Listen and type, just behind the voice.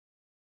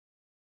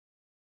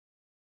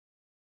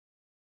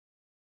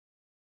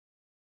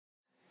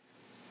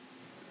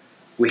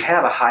We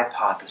have a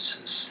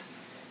hypothesis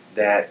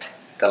that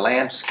the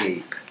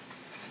landscape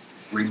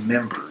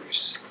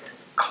remembers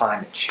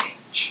climate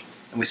change.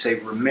 And we say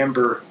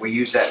remember, we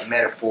use that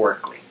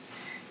metaphorically.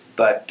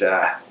 But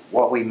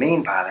what we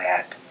mean by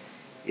that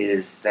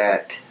is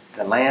that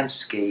the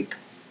landscape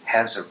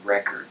has a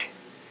record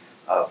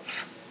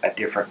of a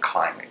different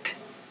climate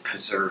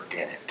preserved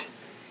in it.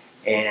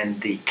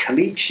 And the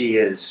Caliche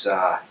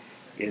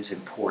is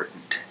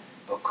important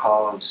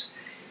because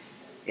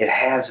it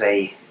has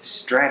a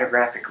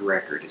stratigraphic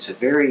record. It's a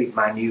very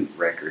minute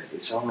record.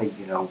 It's only,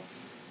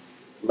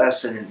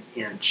 less than an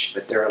inch,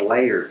 but there are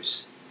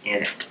layers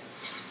in it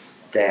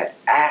that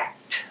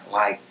act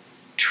like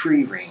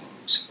tree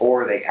rings,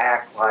 or they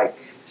act like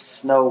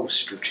snow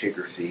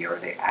stratigraphy, or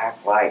they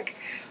act like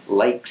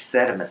lake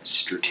sediment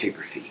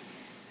stratigraphy.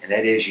 And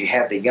that is, you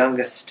have the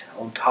youngest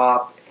on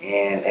top,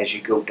 and as you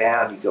go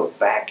down, you go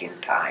back in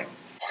time.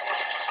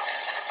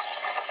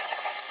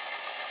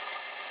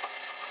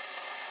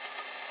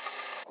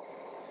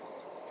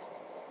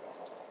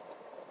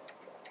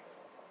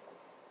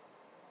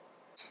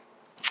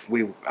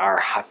 Our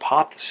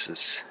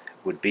hypothesis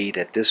would be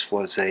that this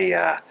was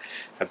a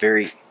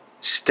very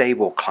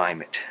stable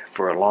climate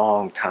for a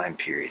long time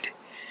period.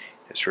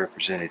 It's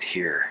represented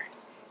here,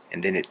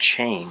 and then it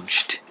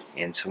changed,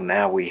 and so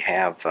now we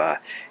have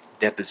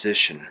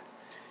deposition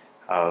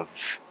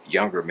of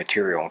younger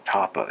material on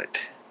top of it.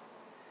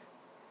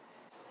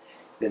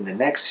 Then the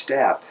next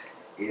step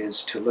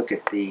is to look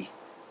at the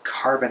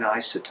carbon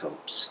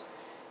isotopes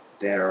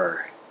that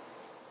are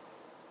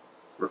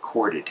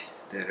recorded,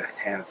 that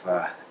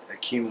have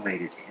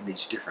accumulated in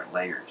these different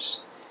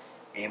layers.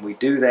 And we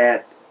do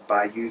that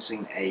by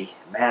using a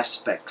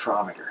mass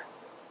spectrometer.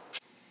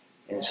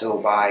 And so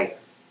by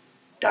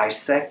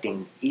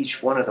dissecting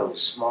each one of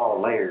those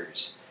small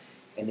layers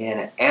and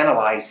then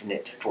analyzing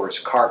it for its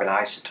carbon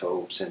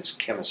isotopes and its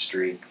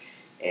chemistry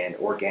and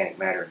organic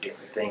matter and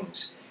different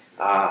things,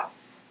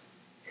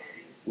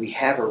 we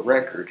have a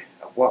record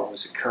of what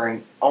was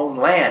occurring on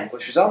land,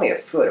 which was only a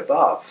foot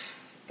above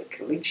the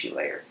Caliche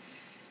layer.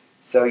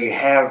 So you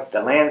have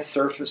the land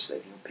surface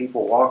that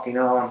people walking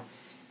on,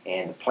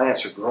 and the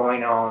plants are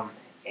growing on,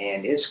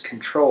 and it's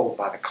controlled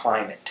by the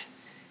climate.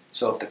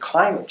 So if the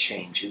climate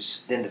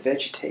changes, then the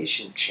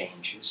vegetation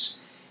changes.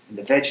 And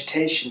the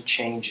vegetation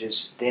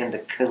changes, then the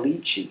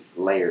Caliche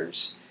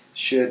layers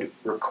should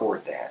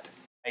record that.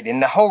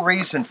 And the whole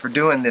reason for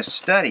doing this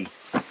study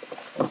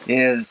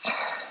is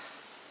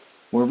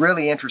we're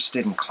really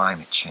interested in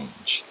climate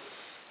change.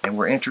 And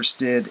we're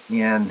interested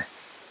in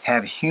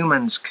have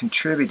humans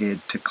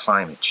contributed to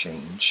climate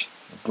change,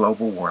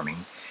 global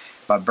warming,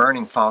 by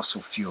burning fossil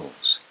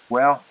fuels?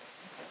 Well,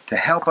 to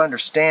help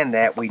understand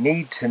that, we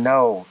need to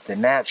know the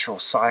natural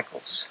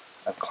cycles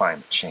of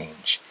climate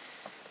change,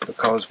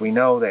 because we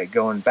know that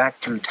going back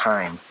through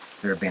time,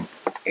 there have been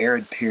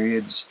arid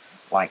periods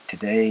like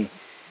today.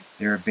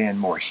 There have been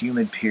more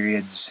humid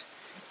periods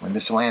when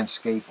this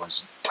landscape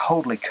was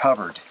totally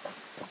covered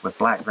with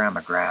black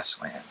grama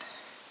grassland.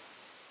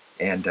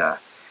 And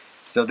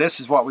so this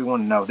is what we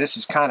want to know. This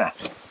is kind of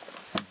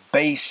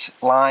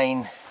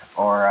baseline,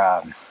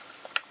 or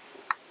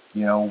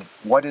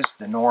what is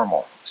the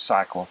normal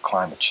cycle of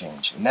climate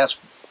change? And that's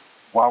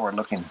why we're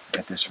looking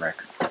at this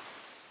record.